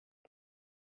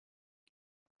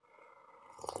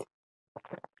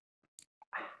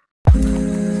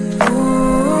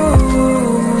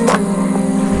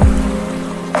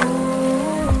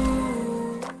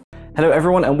Hello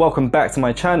everyone and welcome back to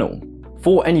my channel.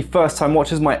 For any first time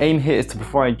watchers, my aim here is to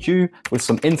provide you with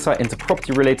some insight into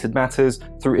property related matters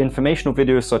through informational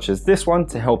videos such as this one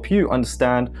to help you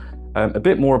understand a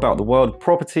bit more about the world of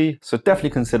property, so definitely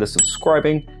consider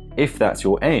subscribing if that's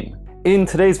your aim. In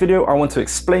today's video, I want to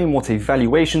explain what a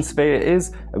valuation surveyor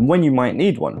is and when you might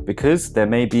need one, because there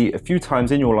may be a few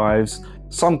times in your lives,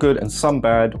 some good and some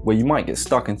bad, where you might get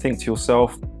stuck and think to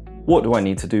yourself, what do I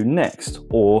need to do next?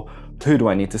 Or who do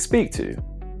I need to speak to?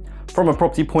 From a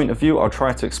property point of view, I'll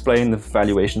try to explain the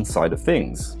valuation side of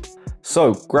things.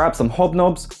 So grab some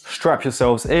hobnobs, strap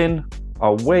yourselves in,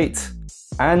 I'll wait,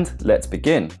 and let's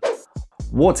begin.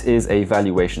 What is a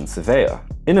valuation surveyor?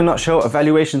 In a nutshell, a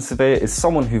valuation surveyor is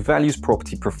someone who values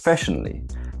property professionally.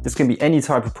 This can be any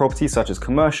type of property such as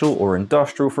commercial or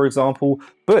industrial, for example,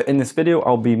 but in this video,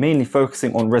 I'll be mainly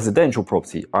focusing on residential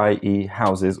property, i.e.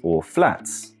 houses or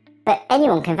flats. But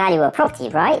anyone can value a property,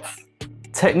 right?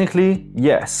 Technically,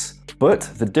 yes, but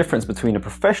the difference between a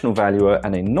professional valuer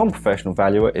and a non-professional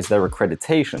valuer is their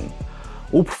accreditation.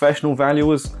 All professional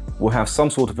valuers will have some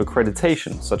sort of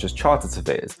accreditation, such as chartered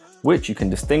surveyors, which you can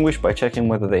distinguish by checking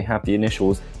whether they have the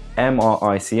initials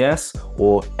MRICS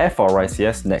or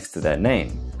FRICS next to their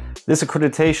name. This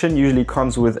accreditation usually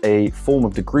comes with a form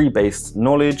of degree-based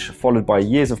knowledge, followed by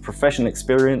years of professional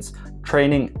experience,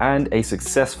 training, and a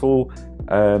successful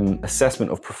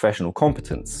assessment of professional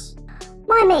competence.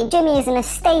 My mate Jimmy is an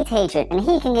estate agent and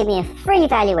he can give me a free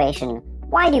valuation.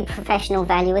 Why do professional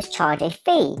valuers charge a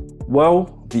fee?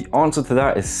 Well, the answer to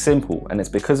that is simple, and it's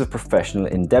because of professional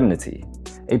indemnity.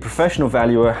 A professional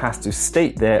valuer has to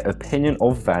state their opinion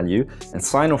of value and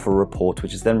sign off a report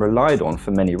which is then relied on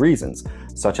for many reasons,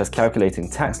 such as calculating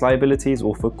tax liabilities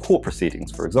or for court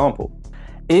proceedings, for example.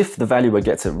 If the valuer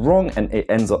gets it wrong and it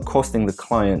ends up costing the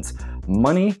client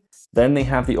money, then they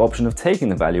have the option of taking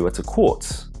the valuer to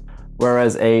court.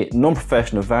 Whereas a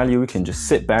non-professional valuer can just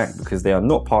sit back because they are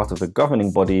not part of the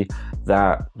governing body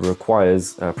that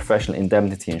requires professional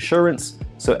indemnity insurance,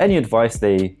 so any advice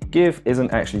they give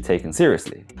isn't actually taken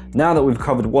seriously. Now that we've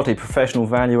covered what a professional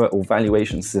valuer or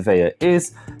valuation surveyor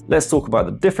is, let's talk about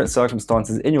the different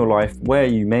circumstances in your life where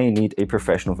you may need a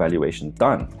professional valuation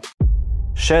done.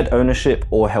 Shared ownership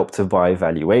or help to buy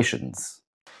valuations.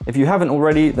 If you haven't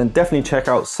already, then definitely check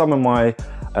out some of my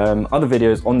other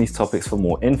videos on these topics for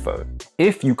more info.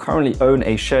 If you currently own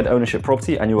a shared ownership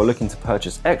property and you are looking to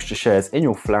purchase extra shares in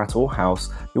your flat or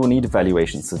house, you will need a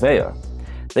valuation surveyor.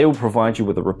 They will provide you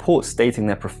with a report stating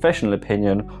their professional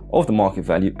opinion of the market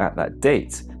value at that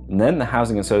date. And then the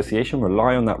housing association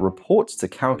rely on that report to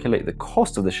calculate the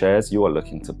cost of the shares you are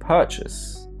looking to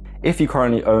purchase. If you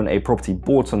currently own a property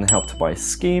bought on the Help to Buy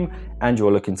scheme and you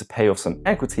are looking to pay off some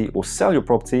equity or sell your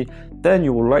property, then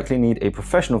you will likely need a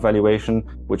professional valuation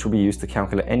which will be used to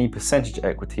calculate any percentage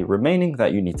equity remaining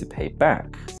that you need to pay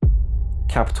back.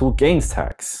 Capital gains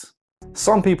tax.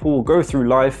 Some people will go through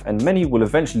life and many will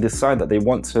eventually decide that they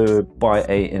want to buy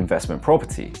an investment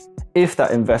property. If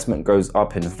that investment goes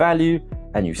up in value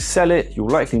and you sell it, you'll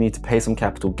likely need to pay some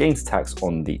capital gains tax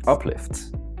on the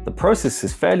uplift. The process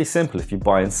is fairly simple if you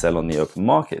buy and sell on the open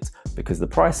market, because the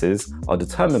prices are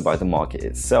determined by the market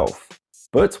itself.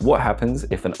 But what happens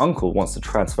if an uncle wants to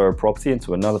transfer a property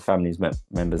into another family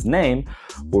member's name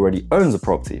who already owns a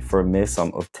property for a mere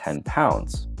sum of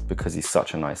 £10 because he's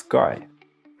such a nice guy?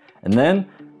 And then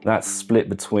that's split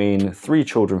between 3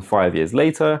 children 5 years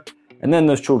later, and then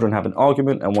those children have an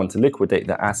argument and want to liquidate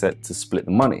the asset to split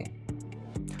the money.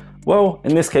 Well,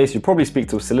 in this case, you probably speak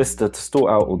to a solicitor to sort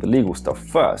out all the legal stuff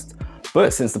first,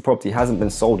 but since the property hasn't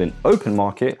been sold in open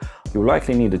market, you'll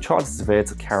likely need a chartered surveyor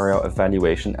to carry out a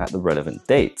valuation at the relevant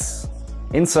dates.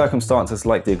 In circumstances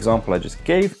like the example I just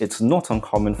gave, it's not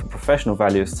uncommon for professional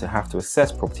valuers to have to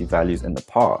assess property values in the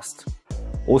past.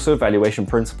 Also, valuation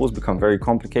principles become very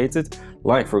complicated,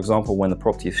 like for example when the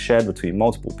property is shared between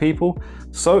multiple people,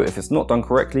 so if it's not done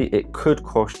correctly, it could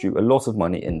cost you a lot of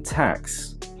money in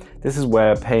tax. This is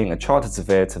where paying a chartered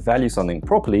surveyor to value something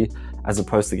properly, as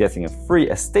opposed to getting a free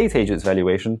estate agent's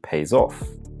valuation, pays off.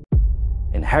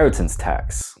 Inheritance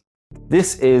tax.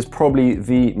 This is probably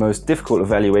the most difficult of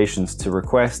valuations to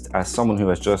request as someone who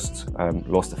has just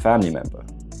lost a family member.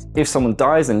 If someone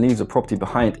dies and leaves a property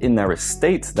behind in their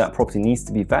estate, that property needs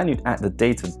to be valued at the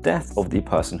date of death of the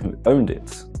person who owned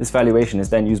it. This valuation is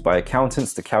then used by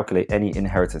accountants to calculate any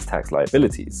inheritance tax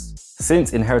liabilities.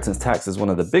 Since inheritance tax is one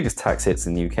of the biggest tax hits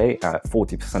in the UK at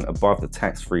 40% above the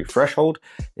tax-free threshold,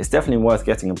 it's definitely worth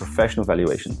getting a professional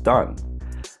valuation done.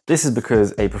 This is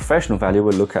because a professional valuer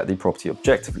will look at the property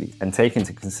objectively and take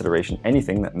into consideration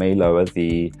anything that may lower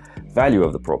the value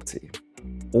of the property.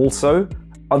 Also,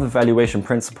 Other valuation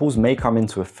principles may come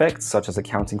into effect, such as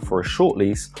accounting for a short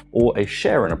lease or a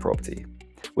share in a property,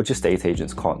 which estate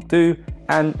agents can't do,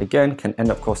 and again can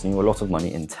end up costing you a lot of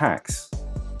money in tax.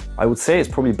 I would say it's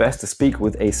probably best to speak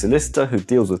with a solicitor who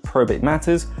deals with probate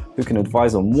matters, who can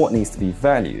advise on what needs to be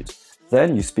valued.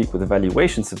 Then you speak with a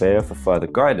valuation surveyor for further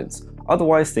guidance,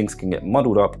 otherwise things can get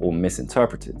muddled up or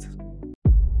misinterpreted.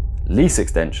 Lease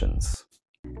extensions.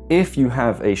 If you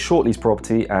have a short lease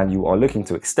property and you are looking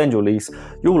to extend your lease,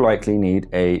 you'll likely need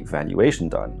a valuation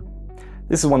done.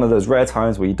 This is one of those rare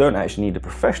times where you don't actually need a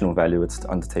professional valuer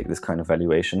to undertake this kind of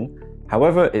valuation.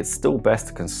 However, it's still best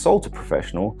to consult a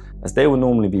professional, as they will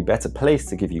normally be better placed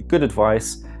to give you good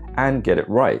advice and get it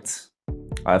right.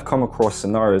 I've come across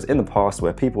scenarios in the past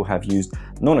where people have used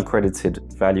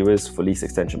non-accredited valuers for lease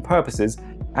extension purposes,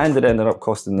 and it ended up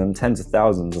costing them tens of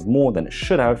thousands of more than it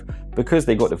should have because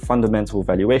they got the fundamental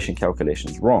valuation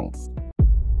calculations wrong.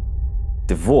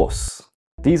 Divorce.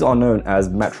 These are known as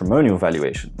matrimonial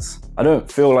valuations. I don't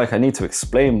feel like I need to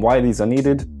explain why these are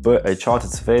needed, but a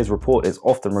chartered surveyor's report is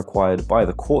often required by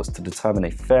the courts to determine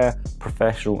a fair,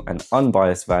 professional and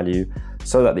unbiased value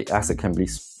so that the asset can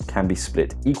be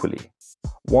split equally.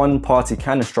 One party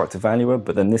can instruct a valuer,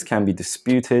 but then this can be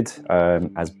disputed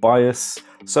as bias,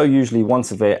 so usually one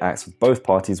surveyor acts for both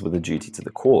parties with a duty to the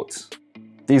court.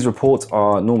 These reports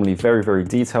are normally very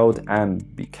detailed and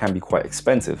can be quite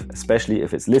expensive, especially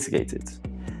if it's litigated.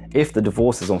 If the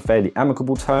divorce is on fairly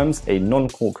amicable terms, a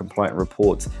non-court compliant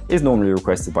report is normally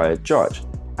requested by a judge,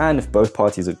 and if both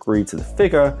parties agree to the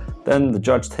figure, then the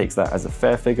judge takes that as a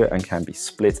fair figure and can be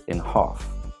split in half.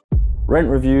 Rent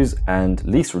reviews and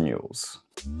lease renewals.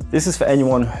 This is for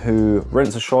anyone who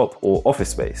rents a shop or office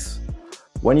space.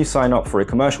 When you sign up for a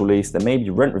commercial lease, there may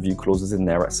be rent review clauses in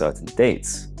there at certain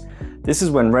dates. This is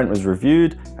when rent was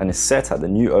reviewed and is set at the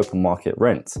new open market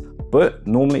rent, but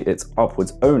normally it's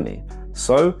upwards only.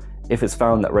 So if it's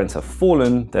found that rents have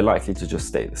fallen, they're likely to just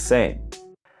stay the same.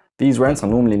 These rents are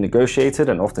normally negotiated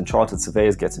and often chartered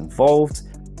surveyors get involved.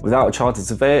 Without a chartered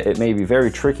surveyor, it may be very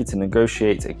tricky to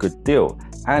negotiate a good deal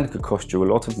and could cost you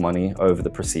a lot of money over the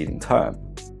preceding term.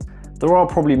 There are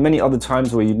probably many other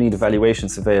times where you need a valuation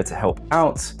surveyor to help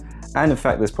out, and in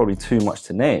fact there's probably too much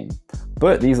to name.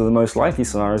 But these are the most likely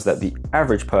scenarios that the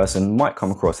average person might come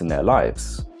across in their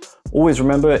lives. Always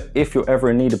remember, if you're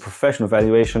ever in need of professional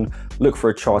valuation, look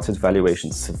for a chartered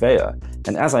valuation surveyor.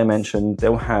 And as I mentioned,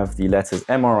 they'll have the letters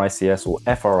MRICS or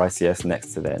FRICS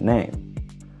next to their name.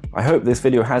 I hope this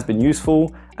video has been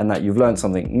useful and that you've learned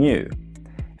something new.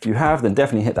 If you have, then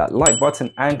definitely hit that like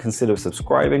button and consider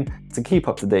subscribing to keep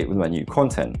up to date with my new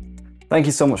content. Thank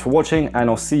you so much for watching, and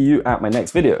I'll see you at my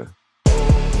next video.